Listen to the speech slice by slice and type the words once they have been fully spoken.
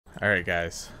Alright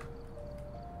guys,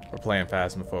 we're playing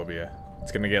Phasmophobia.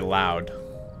 It's gonna get loud.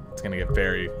 It's gonna get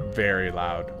very, very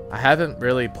loud. I haven't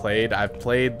really played. I've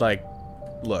played like,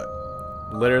 look,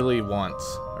 literally once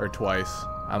or twice.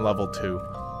 I'm level 2.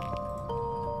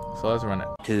 So let's run it.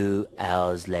 2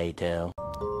 hours later.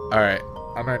 Alright,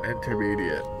 I'm an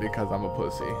intermediate because I'm a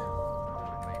pussy.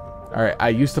 Alright, I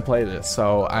used to play this,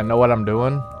 so I know what I'm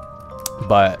doing.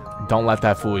 But don't let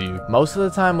that fool you. Most of the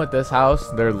time with this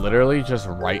house, they're literally just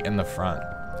right in the front.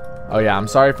 Oh yeah, I'm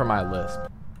sorry for my lisp.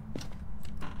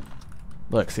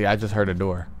 Look, see, I just heard a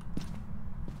door.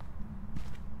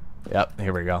 Yep,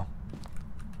 here we go.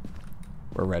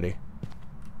 We're ready.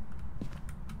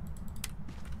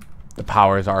 The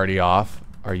power's already off.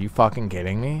 Are you fucking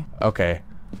kidding me? Okay.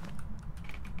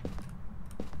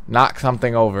 Knock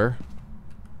something over.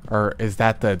 Or is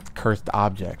that the cursed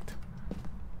object?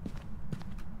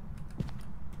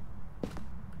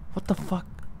 What the fuck?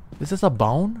 Is this a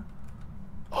bone?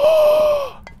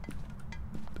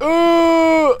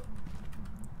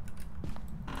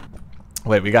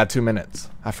 Wait, we got 2 minutes.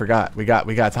 I forgot. We got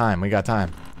time. We got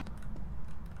time.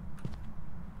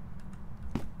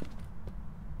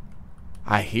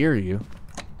 I hear you.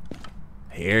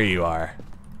 Here you are.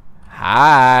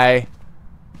 Hi.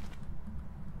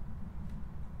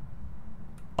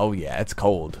 Oh yeah, it's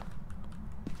cold.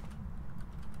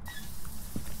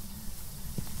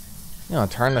 You know,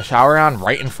 turn the shower on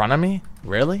right in front of me?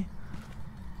 Really?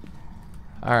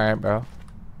 Alright, bro.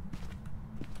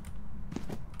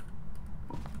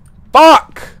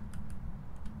 Fuck!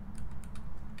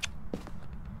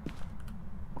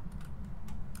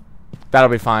 That'll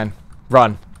be fine.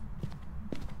 Run.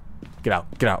 Get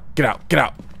out, get out, get out, get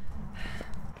out.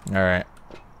 Alright.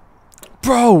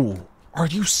 Bro! Are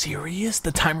you serious?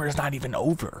 The timer is not even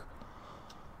over.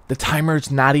 The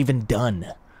timer's not even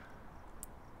done.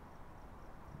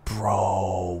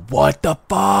 Bro, what the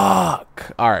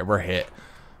fuck? Alright, we're hit.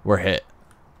 We're hit.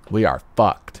 We are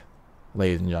fucked,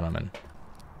 ladies and gentlemen.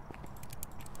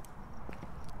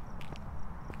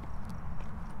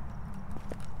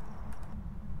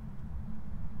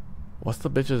 What's the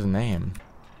bitch's name?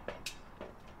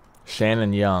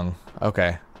 Shannon Young.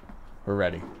 Okay, we're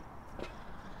ready.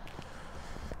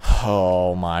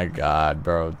 Oh my god,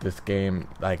 bro. This game,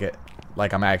 I got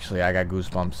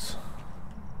goosebumps.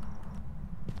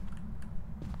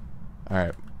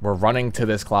 Alright, we're running to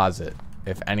this closet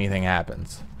if anything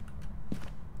happens.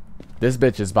 This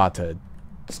bitch is about to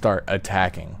start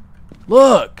attacking.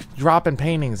 Look! Dropping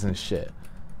paintings and shit.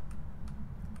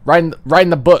 Right in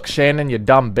the book, Shannon, you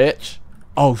dumb bitch.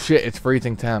 Oh shit, it's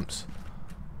freezing temps.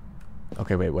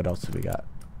 Okay, wait, what else do we got?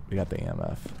 We got the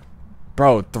EMF.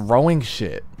 Bro, throwing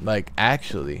shit. Like,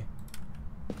 actually.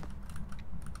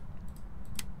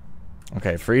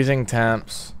 Okay, freezing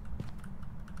temps.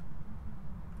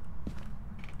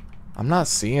 I'm not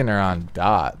seeing her on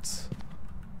dots.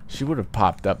 She would have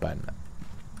popped up by now.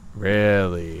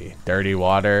 Really? Dirty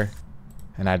water?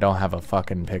 And I don't have a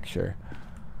fucking picture.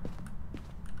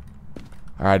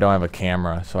 Or I don't have a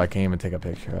camera, so I can't even take a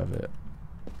picture of it.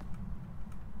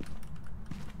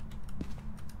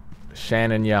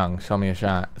 Shannon Young, show me a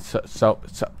shot.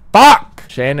 Fuck!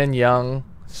 Shannon Young,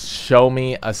 show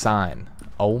me a sign.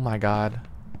 Oh my god.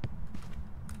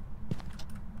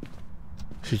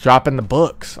 She's dropping the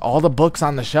books. All the books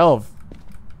on the shelf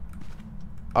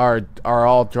are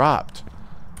all dropped.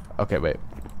 Okay, wait.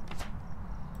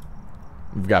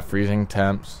 We've got freezing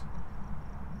temps.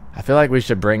 I feel like we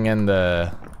should bring in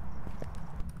the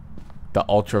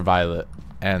ultraviolet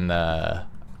and the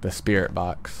spirit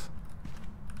box.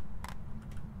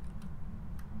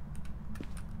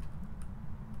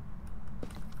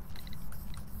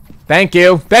 Thank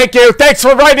you. Thank you. Thanks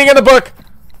for writing in the book.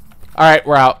 All right,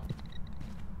 we're out.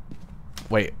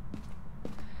 Wait.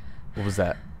 What was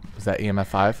that? Was that EMF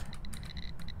 5?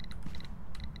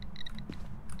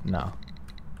 No.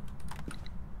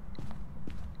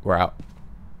 We're out.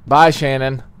 Bye,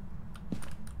 Shannon.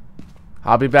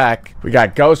 I'll be back. We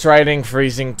got ghostwriting,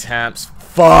 freezing temps.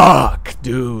 Fuck,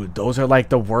 dude. Those are like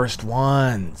the worst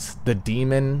ones. The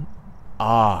demon.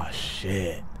 Ah, oh,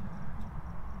 shit.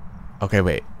 Okay,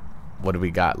 wait. What do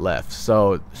we got left?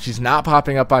 So she's not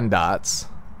popping up on dots.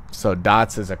 So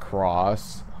dots is a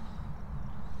cross.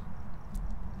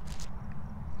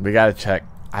 We gotta check.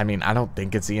 I mean, I don't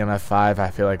think it's EMF 5. I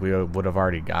feel like we would have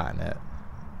already gotten it.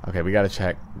 Okay, we gotta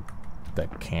check the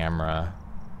camera.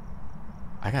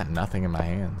 I got nothing in my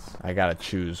hands. I gotta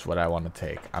choose what I want to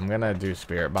take. I'm gonna do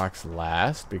spirit box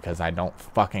last because I don't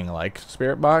fucking like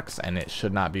spirit box and it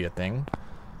should not be a thing.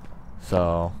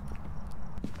 So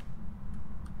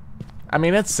I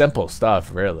mean, it's simple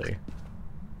stuff, really.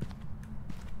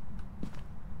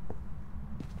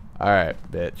 Alright,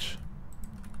 bitch.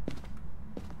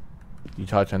 You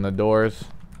touching the doors?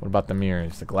 What about the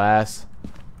mirrors? The glass?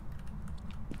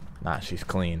 Nah, she's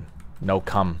clean. No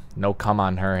cum. No cum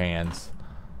on her hands.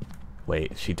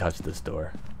 Wait, she touched this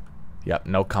door. Yep,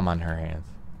 no cum on her hands.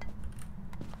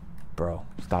 Bro,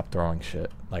 stop throwing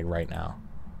shit. Like right now.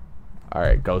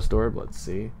 Alright, ghost orb. Let's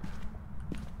see.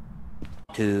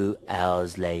 2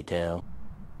 hours later.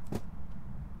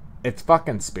 It's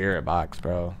fucking spirit box,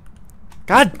 bro.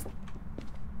 God!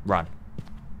 Run.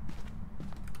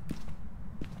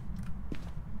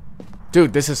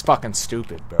 Dude, this is fucking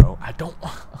stupid, bro. I don't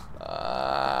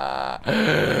I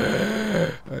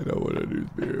don't want to do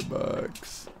spirit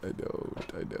box. I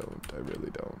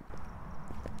really don't.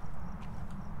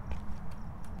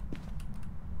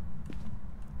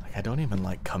 Like, I don't even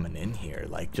like coming in here.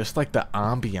 Like, just like the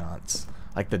ambiance.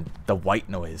 Like the white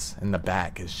noise in the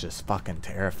back is just fucking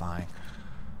terrifying.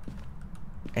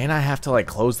 And I have to like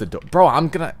close the door. Bro, I'm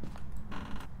gonna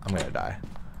die.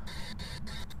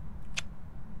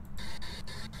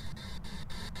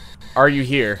 Are you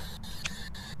here?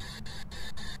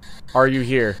 Are you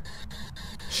here?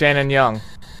 Shannon Young.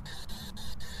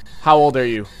 How old are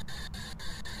you?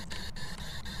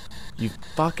 You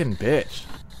fucking bitch.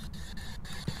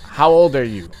 How old are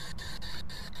you?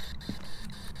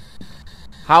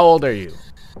 How old are you?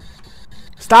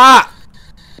 Stop!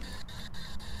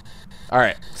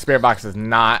 Alright, spirit box is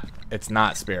not, it's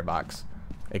not spirit box.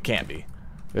 It can't be.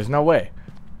 There's no way.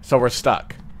 So we're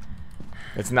stuck.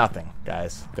 It's nothing,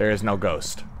 guys. There is no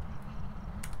ghost.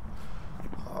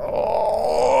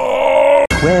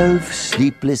 12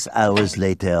 sleepless hours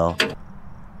later.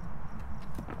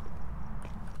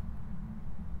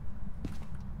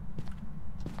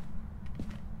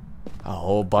 A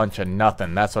whole bunch of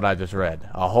nothing. That's what I just read.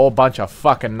 A whole bunch of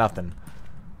fucking nothing.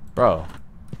 Bro.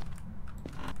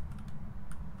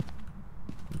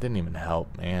 It didn't even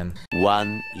help, man.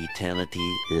 1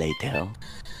 eternity later.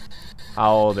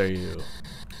 How old are you?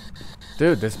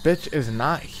 Dude, this bitch is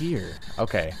not here.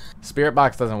 Okay. Spirit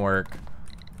box doesn't work.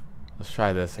 Let's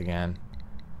try this again.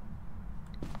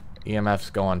 EMF's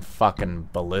going fucking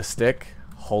ballistic.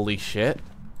 Holy shit.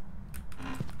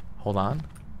 Hold on.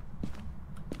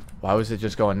 Why was it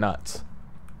just going nuts?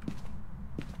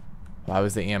 Why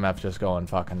was the EMF just going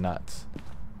fucking nuts?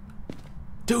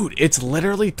 Dude, it's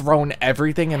literally thrown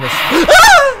everything in this.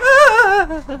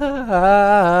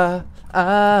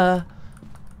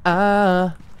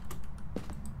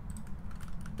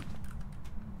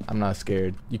 I'm not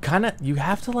scared. You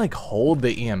have to like hold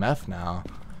the EMF now.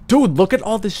 Dude, look at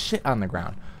all this shit on the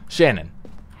ground. Shannon.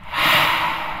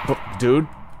 Dude,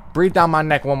 breathe down my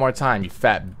neck one more time, you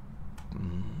fat.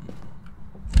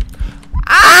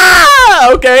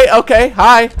 Ah! Okay.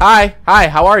 Hi.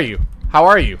 How are you?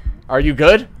 Are you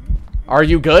good? Are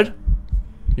you good?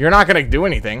 You're not gonna do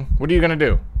anything. What are you gonna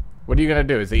do?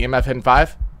 Is the EMF hitting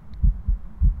 5?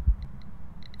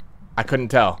 I couldn't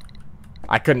tell.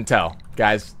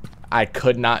 Guys, I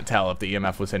could not tell if the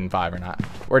EMF was hitting 5 or not.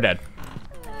 We're dead.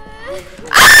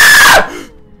 Ah!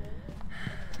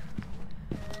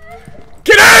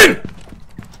 Get in!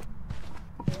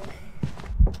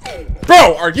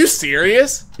 Bro, are you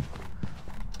serious?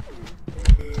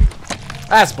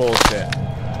 That's bullshit.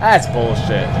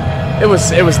 It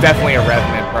was definitely a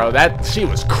revenant, bro. She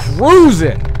was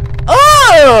cruising.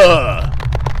 Ugh!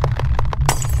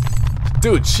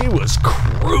 Dude, she was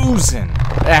cruising.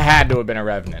 That had to have been a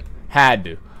revenant. Had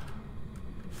to.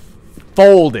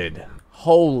 Folded.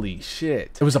 Holy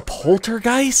shit. It was a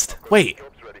poltergeist? Wait.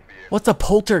 What's a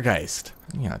poltergeist?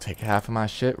 You gonna take half of my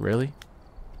shit, really?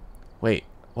 Wait.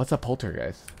 What's a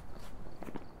poltergeist?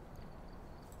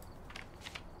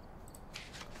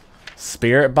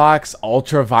 Spirit box,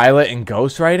 ultraviolet, and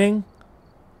ghostwriting?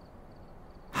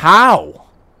 How?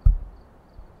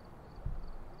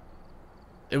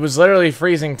 It was literally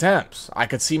freezing temps. I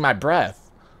could see my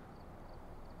breath.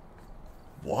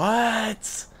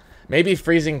 What? Maybe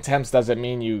freezing temps doesn't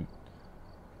mean you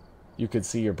could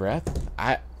see your breath?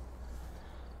 How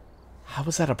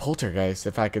was that a poltergeist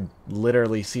if I could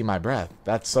literally see my breath?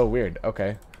 That's so weird.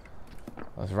 Okay.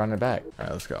 Let's run it back.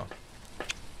 Alright, let's go.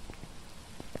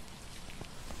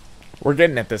 We're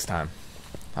getting it this time.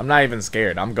 I'm not even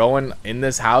scared. I'm going in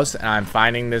this house and I'm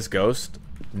finding this ghost.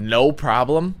 No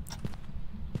problem.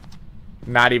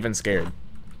 Not even scared.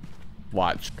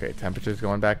 Watch. Okay, temperature's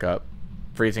going back up.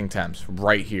 Freezing temps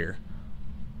right here.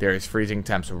 There is freezing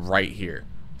temps right here.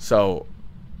 So,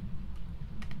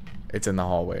 it's in the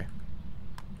hallway.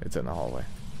 It's in the hallway.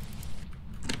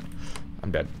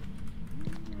 I'm dead.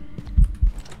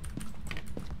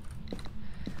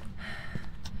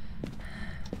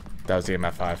 That was the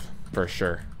EMF 5 for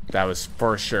sure. That was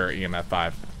for sure EMF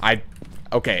 5.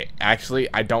 Okay, actually,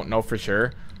 I don't know for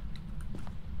sure.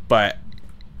 But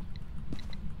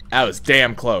that was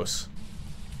damn close.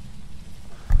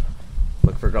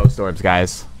 Look for ghost orbs,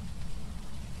 guys.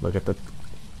 Look at the...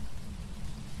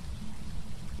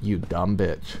 You dumb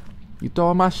bitch. You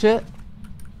throwing my shit?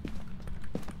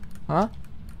 Huh?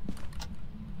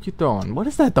 You throwing? What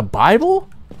is that? The Bible?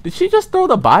 Did she just throw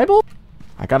the Bible?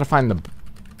 I gotta find the...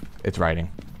 It's writing.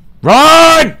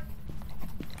 Run!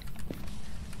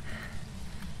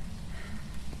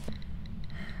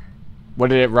 What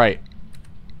did it write?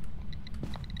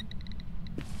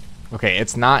 Okay,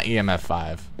 it's not EMF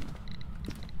 5.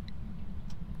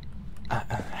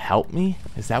 Help me?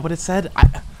 Is that what it said?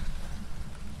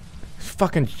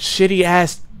 Fucking shitty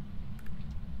ass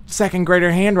second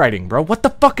grader handwriting, bro. What the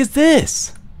fuck is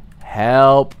this?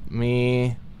 Help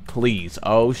me, please.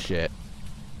 Oh shit.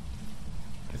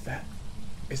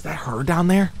 Is that her down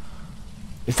there?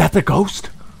 Is that the ghost?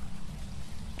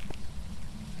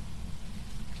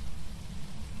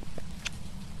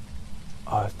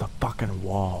 Oh, it's the fucking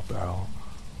wall, bro.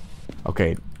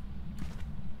 Okay.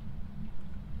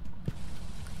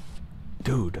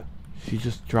 Dude, she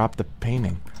just dropped the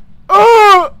painting.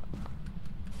 Oh!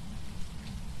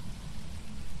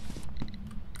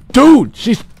 Dude,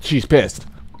 she's pissed.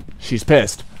 She's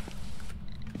pissed.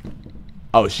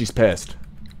 Oh, she's pissed.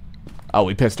 Oh,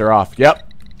 we pissed her off.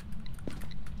 Yep.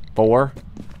 4.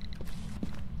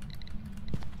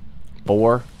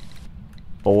 4.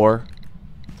 4.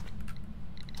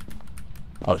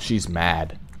 Oh, she's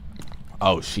mad.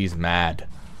 Oh, she's mad.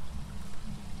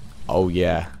 Oh,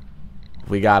 yeah.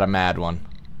 We got a mad one.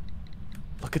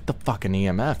 Look at the fucking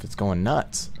EMF. It's going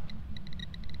nuts.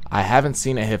 I haven't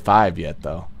seen it hit 5 yet,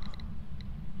 though.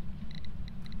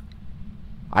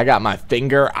 I got my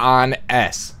finger on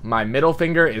S. My middle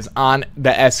finger is on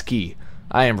the S key.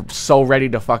 I am so ready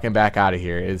to fucking back out of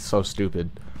here. It's so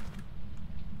stupid.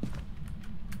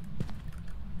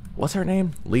 What's her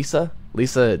name? Lisa?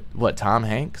 Lisa, what, Tom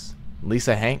Hanks?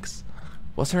 Lisa Hanks?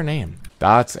 What's her name?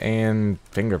 Dots and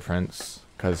fingerprints.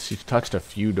 Because she's touched a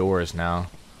few doors now.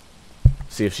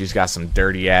 See if she's got some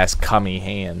dirty ass cummy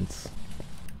hands.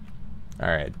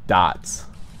 Alright, dots.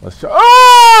 Let's try.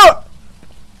 Oh!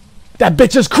 That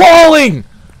bitch is crawling!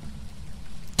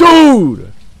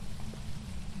 Dude!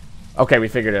 Okay, we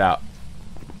figured it out.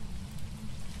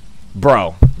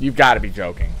 Bro, you've got to be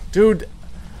joking. Dude.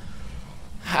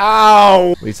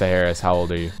 How? Lisa Harris, how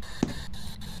old are you?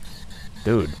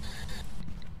 Dude.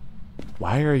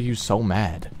 Why are you so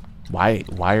mad? Why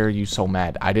are you so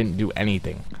mad? I didn't do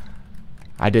anything.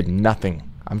 I did nothing.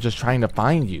 I'm just trying to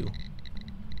find you.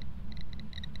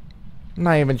 I'm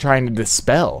not even trying to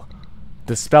dispel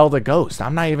the ghost.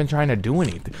 I'm not even trying to do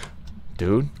anything.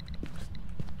 Dude.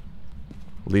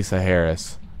 Lisa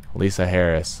Harris. Lisa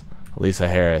Harris. Lisa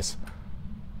Harris.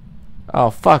 Oh,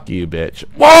 fuck you, bitch.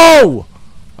 Whoa!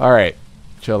 Alright.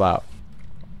 Chill out.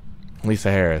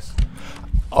 Lisa Harris.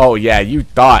 Oh, yeah, you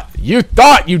thought, you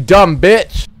dumb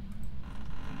bitch!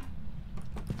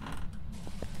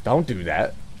 Don't do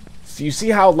that. So you see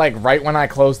how, like, right when I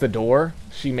closed the door,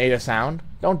 she made a sound?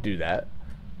 Don't do that.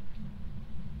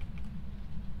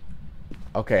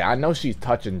 Okay, I know she's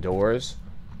touching doors.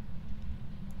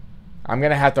 I'm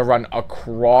gonna have to run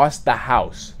across the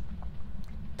house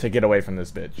to get away from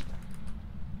this bitch.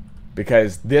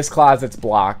 Because this closet's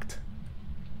blocked.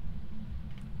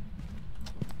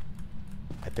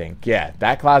 I think. Yeah,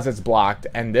 that closet's blocked.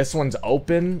 And this one's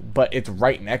open, but it's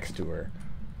right next to her.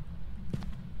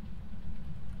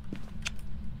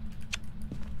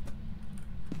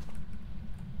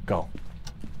 Go.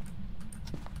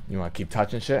 You want to keep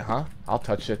touching shit, huh? I'll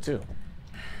touch shit too.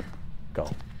 Go.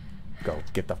 Go.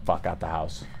 Get the fuck out the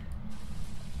house.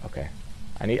 Okay.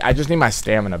 I just need my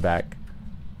stamina back.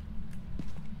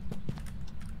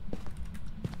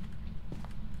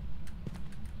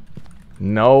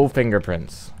 No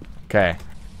fingerprints. Okay.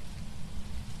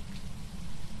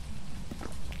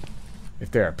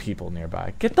 If there are people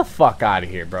nearby. Get the fuck out of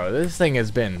here, bro. This thing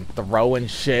has been throwing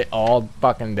shit all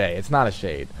fucking day. It's not a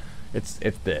shade. It's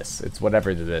this. It's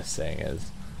whatever this thing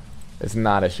is. It's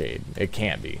not a shade. It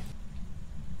can't be.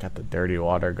 Got the dirty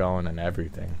water going and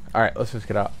everything. Alright, let's just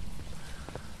get out.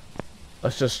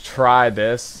 Let's just try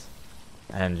this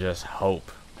and just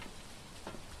hope.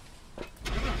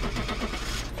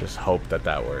 Just hope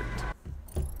that worked.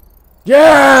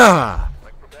 Yeah!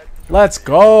 Let's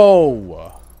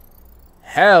go!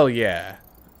 Hell yeah.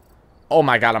 Oh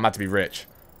my god, I'm about to be rich.